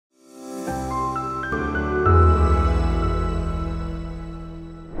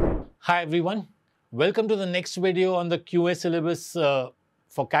Hi everyone, welcome to the next video on the QA syllabus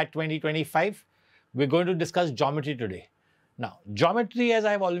for CAT 2025. We're going to discuss geometry today. Now, geometry, as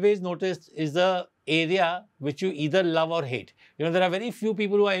I've always noticed, is the area which you either love or hate. There are very few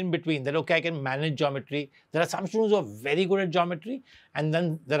people who are in between that, okay, I can manage geometry. There are some students who are very good at geometry, and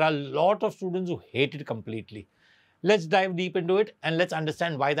then there are a lot of students who hate it completely. Let's dive deep into it and let's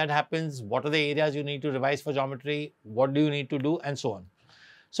understand why that happens. What are the areas you need to revise for geometry? What do you need to do? And so on.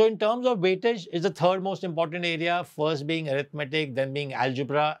 So in terms of weightage, is the third most important area, first being arithmetic, then being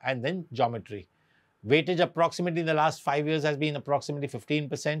algebra, and then geometry. Weightage approximately in the last 5 years has been approximately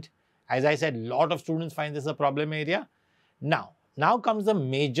 15%. As I said, a lot of students find this a problem area. Now comes the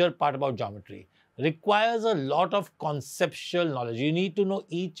major part about geometry. Requires a lot of conceptual knowledge. You need to know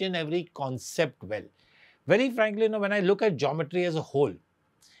each and every concept well. Very frankly, when I look at geometry as a whole,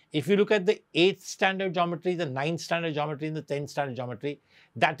 if you look at the 8th standard geometry, the 9th standard geometry, and the 10th standard geometry,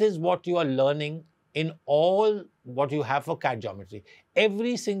 that is what you are learning in all what you have for CAT geometry.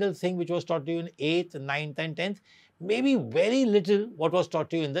 Every single thing which was taught to you in 8th, 9th and 10th, maybe very little what was taught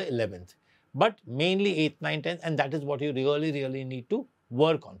to you in the 11th. But mainly 8th, 9th, 10th, and that is what you really need to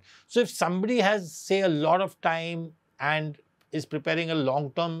work on. So if somebody has, say, a lot of time and is preparing a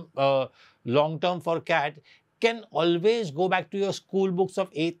long-term for CAT, can always go back to your school books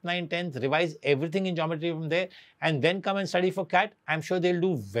of 8th, 9th, 10th, revise everything in geometry from there, and then come and study for CAT. I'm sure they'll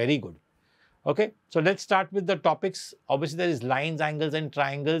do very good. Okay, so let's start with the topics. Obviously, there is lines, angles, and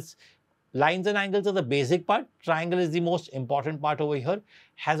triangles. Lines and angles are the basic part. Triangle is the most important part over here.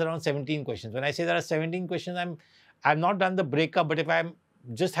 Has around 17 questions. When I say there are 17 questions, I've not done the breakup, but if I'm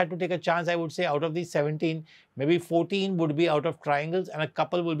just had to take a chance, I would say out of these 17, maybe 14 would be out of triangles and a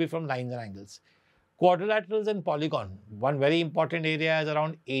couple will be from lines and angles. Quadrilaterals and polygon, one very important area, has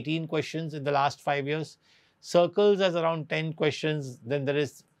around 18 questions in the last 5 years. Circles has around 10 questions. Then there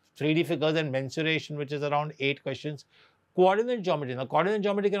is 3D figures and mensuration, which is around 8 questions. Coordinate geometry. Now, coordinate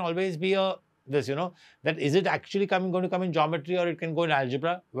geometry can always be that is it actually going to come in geometry or it can go in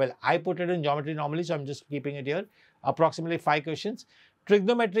algebra? Well, I put it in geometry normally, so I'm just keeping it here. Approximately 5 questions.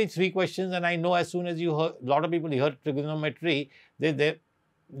 Trigonometry, 3 questions. And I know as soon as you heard, a lot of people hear trigonometry,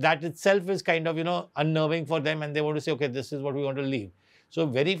 that itself is kind of, unnerving for them and they want to say, okay, this is what we want to leave. So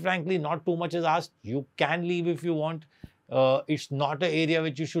very frankly, not too much is asked. You can leave if you want. It's not an area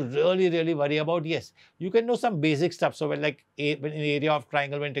which you should really worry about. Yes, you can know some basic stuff. So when in the area of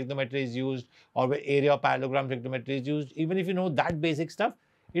triangle, when trigonometry is used, or when area of parallelogram trigonometry is used, even if you know that basic stuff,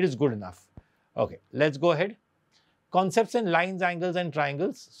 it is good enough. Okay, let's go ahead. Concepts in lines, angles and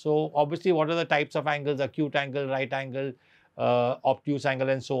triangles. So obviously, what are the types of angles? Acute angle, right angle, obtuse angle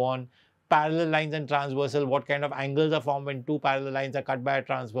and so on. Parallel lines and transversal, what kind of angles are formed when two parallel lines are cut by a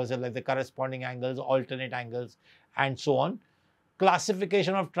transversal, like the corresponding angles, alternate angles and so on.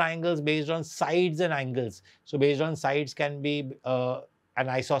 Classification of triangles based on sides and angles. So based on sides can be an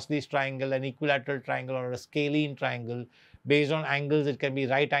isosceles triangle, an equilateral triangle or a scalene triangle. Based on angles, it can be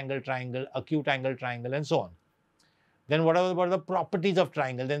right angle triangle, acute angle triangle and so on. Then what about the properties of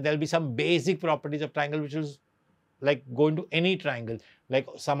triangle? Then there will be some basic properties of triangle which is like go into any triangle, like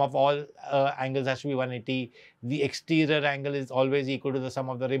sum of all angles has to be 180. The exterior angle is always equal to the sum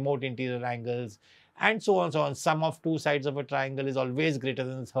of the remote interior angles and so on, so on. Sum of two sides of a triangle is always greater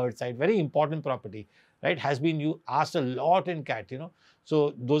than the third side. Very important property, right? Has been asked a lot in CAT,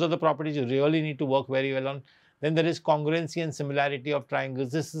 So those are the properties you really need to work very well on. Then there is congruency and similarity of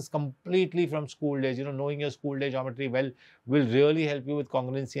triangles. This is completely from school days. Knowing your school day geometry well will really help you with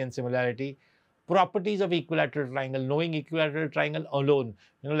congruency and similarity. Properties of equilateral triangle, knowing equilateral triangle alone,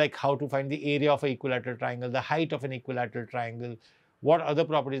 like how to find the area of an equilateral triangle, the height of an equilateral triangle, what other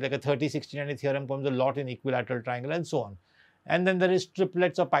properties, like a 30-60-90 theorem comes a lot in equilateral triangle and so on. And then there is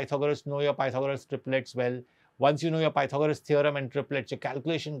triplets of Pythagoras, know your Pythagoras triplets well. Once you know your Pythagoras theorem and triplets, your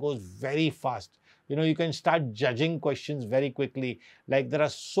calculation goes very fast. You can start judging questions very quickly. Like there are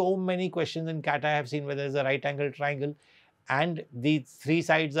so many questions in CAT I have seen where there is a right angle triangle, and the three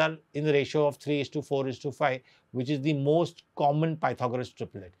sides are in the ratio of 3:4:5, which is the most common Pythagoras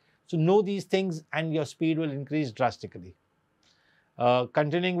triplet. So know these things and your speed will increase drastically.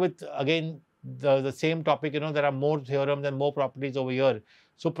 Continuing with, again, the same topic, there are more theorems and more properties over here.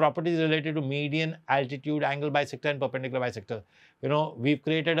 So properties related to median, altitude, angle bisector and perpendicular bisector. We've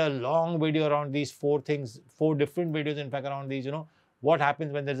created a long video around these 4 things, 4 different videos in fact around these, what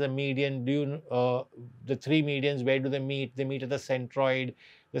happens when there's a median? The 3 medians, where do they meet? They meet at the centroid.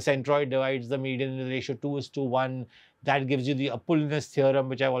 The centroid divides the median in the ratio 2:1. That gives you the Apollonius theorem,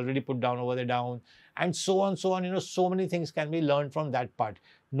 which I've already put down over there down. and so on, so on. So many things can be learned from that part.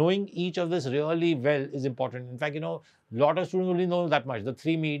 Knowing each of this really well is important. In fact, a lot of students only know that much. The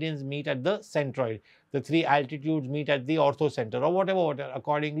 3 medians meet at the centroid, the 3 altitudes meet at the orthocenter, or whatever.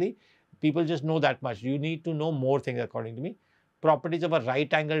 Accordingly, people just know that much. You need to know more things, according to me. Properties of a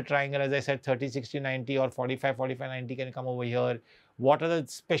right angle triangle, as I said, 30, 60, 90 or 45, 45, 90 can come over here. What are the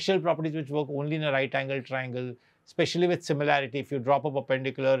special properties which work only in a right angle triangle, especially with similarity? If you drop a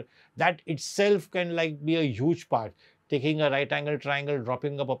perpendicular, that itself can be a huge part. Taking a right angle triangle,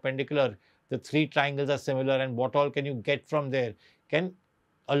 dropping a perpendicular, the 3 triangles are similar, and what all can you get from there?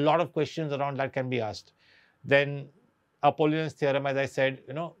 A lot of questions around that can be asked. Then Apollinar's theorem, as I said,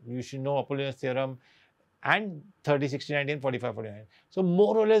 you should know Apollinar's theorem, and 30, 60, 90 and 45, 49. So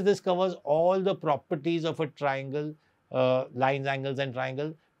more or less this covers all the properties of a triangle, lines, angles and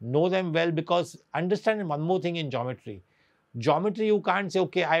triangle. Know them well, because understand one more thing in geometry. Geometry, you can't say,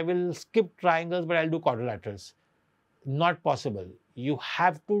 okay, I will skip triangles, but I'll do quadrilaterals. Not possible. You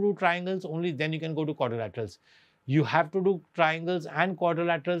have to do triangles, only then you can go to quadrilaterals. You have to do triangles and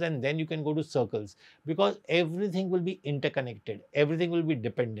quadrilaterals, and then you can go to circles, because everything will be interconnected. Everything will be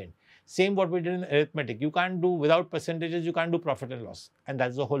dependent. Same what we did in arithmetic. You can't do without percentages, you can't do profit and loss. And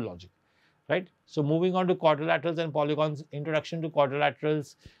that's the whole logic, right? So moving on to quadrilaterals and polygons, introduction to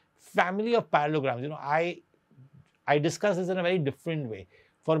quadrilaterals, family of parallelograms. I discuss this in a very different way.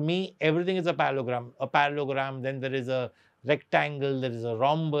 For me, everything is a parallelogram. A parallelogram, then there is a rectangle, there is a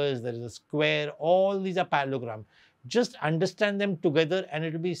rhombus, there is a square. All these are parallelogram. Just understand them together and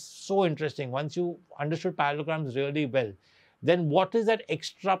it will be so interesting. Once you understood parallelograms really well, then what is that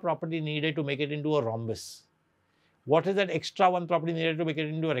extra property needed to make it into a rhombus? What is that extra one property needed to make it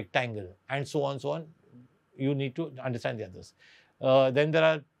into a rectangle? And so on, so on. You need to understand the others. Then there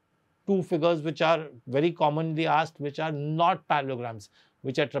are 2 figures which are very commonly asked, which are not parallelograms,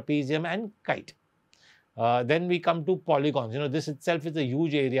 which are trapezium and kite. Then we come to polygons. This itself is a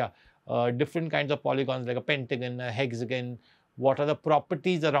huge area. Different kinds of polygons, like a pentagon, a hexagon. What are the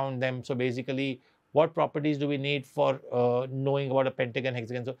properties around them? So basically, what properties do we need for knowing about a pentagon,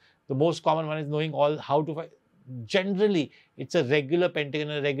 hexagon? So the most common one is knowing how to find. Generally, it's a regular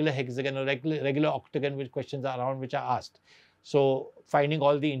pentagon, a regular hexagon, a regular octagon, which questions are around, which are asked. So finding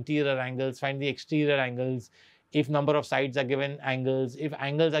all the interior angles, find the exterior angles. If number of sides are given, angles. If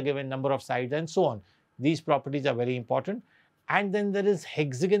angles are given, number of sides, and so on. These properties are very important. And then there is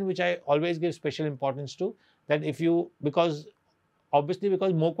hexagon, which I always give special importance to. That because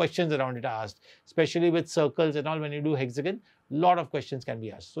more questions around it are asked, especially with circles and all. When you do hexagon, a lot of questions can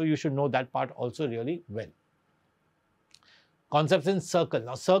be asked. So you should know that part also really well. Concepts in circle.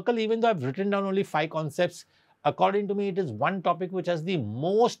 Now, circle, even though I've written down only 5 concepts, according to me, it is one topic which has the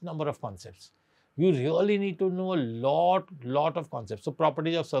most number of concepts. You really need to know a lot of concepts. So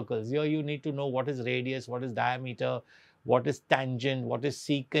properties of circles. Here you need to know what is radius, what is diameter, what is tangent, what is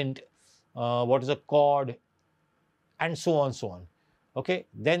secant, what is a chord, and so on, so on. Okay.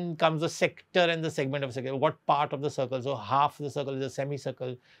 Then comes the sector and the segment of a sector. What part of the circle? So half the circle is a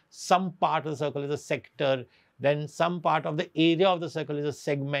semicircle. Some part of the circle is a sector. Then some part of the area of the circle is a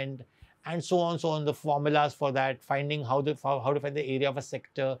segment, and so on, so on. The formulas for that, finding how to find the area of a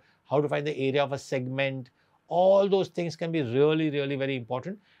sector, how to find the area of a segment. All those things can be really very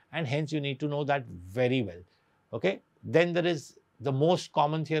important, and hence you need to know that very well. Okay. Then there is the most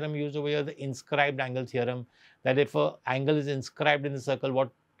common theorem used over here, the inscribed angle theorem, that if an angle is inscribed in the circle,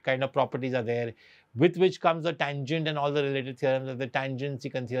 what kind of properties are there, with which comes the tangent and all the related theorems, like the tangent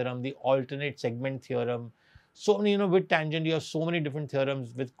secant theorem, the alternate segment theorem. So many, with tangent, you have so many different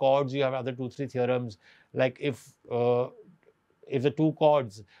theorems. With chords, you have other 2-3 theorems. Like if the 2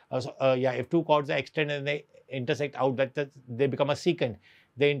 chords, if 2 chords are extended and they intersect out, they become a secant.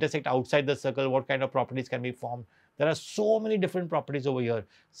 They intersect outside the circle, what kind of properties can be formed? There are so many different properties over here.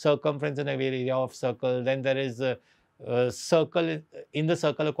 Circumference in a area of circle. Then there is a circle. In the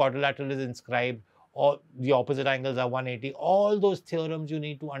circle, a quadrilateral is inscribed, or the opposite angles are 180. All those theorems you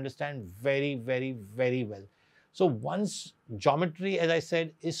need to understand very well. So once geometry, as I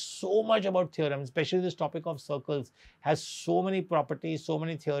said, is so much about theorems, especially this topic of circles has so many properties, so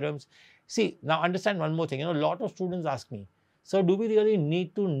many theorems. See, now understand one more thing. A lot of students ask me, so do we really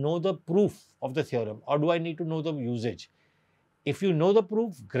need to know the proof of the theorem, or do I need to know the usage? If you know the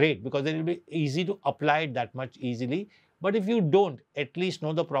proof, great, because then it will be easy to apply it that much easily. But if you don't, at least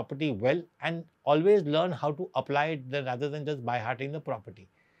know the property well and always learn how to apply it rather than just by hearting the property.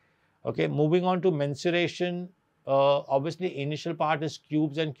 Okay, moving on to mensuration. Obviously, initial part is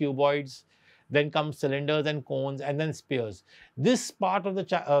cubes and cuboids. Then comes cylinders and cones, and then spheres. This part of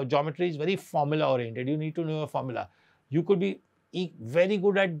the geometry is very formula oriented. You need to know a formula. You could be very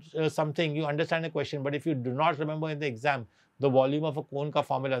good at something, you understand a question, but if you do not remember in the exam the volume of a cone ka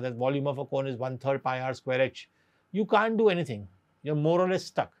formula, that volume of a cone is 1/3 pi r square h, you can't do anything. You're more or less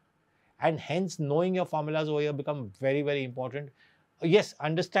stuck. And hence, knowing your formulas over here become very, very important. Yes,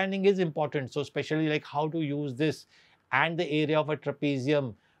 understanding is important. So especially like how to use this and the area of a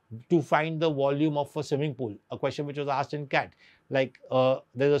trapezium to find the volume of a swimming pool. A question which was asked in CAT, like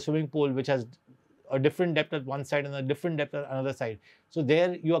there's a swimming pool which has a different depth at one side and a different depth at another side. So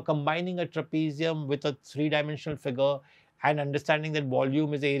there you are combining a trapezium with a three-dimensional figure and understanding that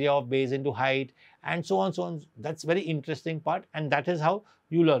volume is area of base into height and so on, so on. That's very interesting part, and that is how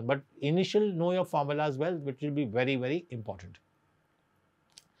you learn. But initial know your formula as well, which will be very, very important.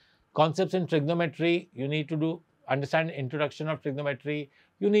 Concepts in trigonometry, you need to understand introduction of trigonometry.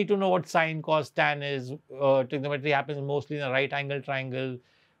 You need to know what sine, cos, tan is. Trigonometry happens mostly in a right angle triangle.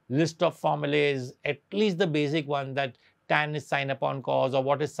 List of formulas, at least the basic one, that tan is sine upon cos, or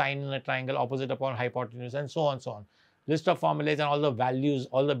what is sine in a triangle, opposite upon hypotenuse, and so on, so on. List of formulas and all the values,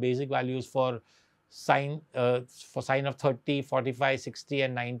 all the basic values for sine of 30, 45, 60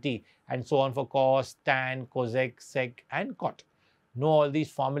 and 90, and so on for cos, tan, cosec, sec and cot. Know all these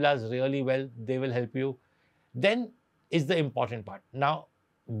formulas really well, they will help you. Then is the important part. Now,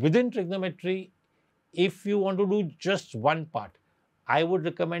 within trigonometry, if you want to do just one part, I would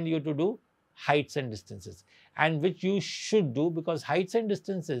recommend you to do heights and distances, and which you should do, because heights and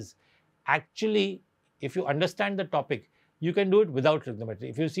distances actually, if you understand the topic, you can do it without trigonometry.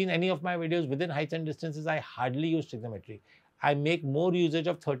 If you've seen any of my videos within heights and distances, I hardly use trigonometry. I make more usage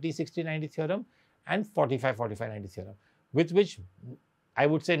of 30, 60, 90 theorem and 45, 45, 90 theorem, with which I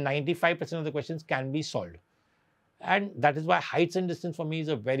would say 95% of the questions can be solved. And that is why heights and distance for me is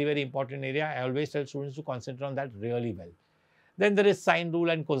a very, very important area. I always tell students to concentrate on that really well. Then there is sine rule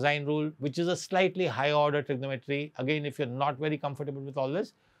and cosine rule, which is a slightly higher order trigonometry. Again, if you're not very comfortable with all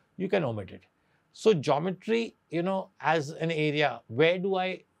this, you can omit it. So geometry, as an area, where do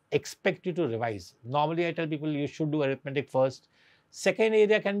I expect you to revise? Normally, I tell people you should do arithmetic first. Second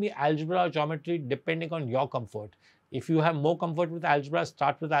area can be algebra or geometry, depending on your comfort. If you have more comfort with algebra,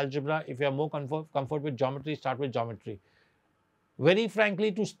 start with algebra. If you have more comfort with geometry, start with geometry. Very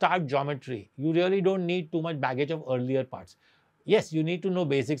frankly, to start geometry, you really don't need too much baggage of earlier parts. Yes, you need to know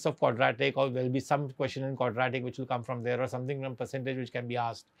basics of quadratic, or there will be some question in quadratic which will come from there, or something from percentage which can be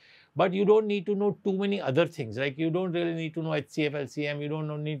asked. But you don't need to know too many other things. Like you don't really need to know HCF, LCM, you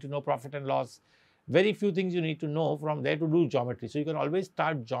don't need to know profit and loss. Very few things you need to know from there to do geometry. So you can always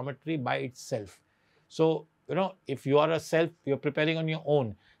start geometry by itself. So, if you are you're preparing on your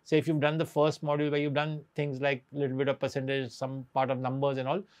own. Say if you've done the first module where you've done things like a little bit of percentage, some part of numbers and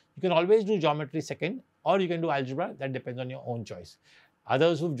all, you can always do geometry second, or you can do algebra. That depends on your own choice.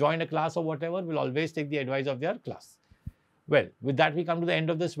 Others who've joined a class or whatever will always take the advice of their class. Well, with that, we come to the end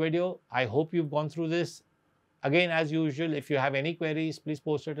of this video. I hope you've gone through this. Again, as usual, if you have any queries, please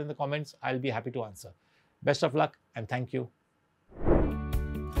post it in the comments. I'll be happy to answer. Best of luck and thank you.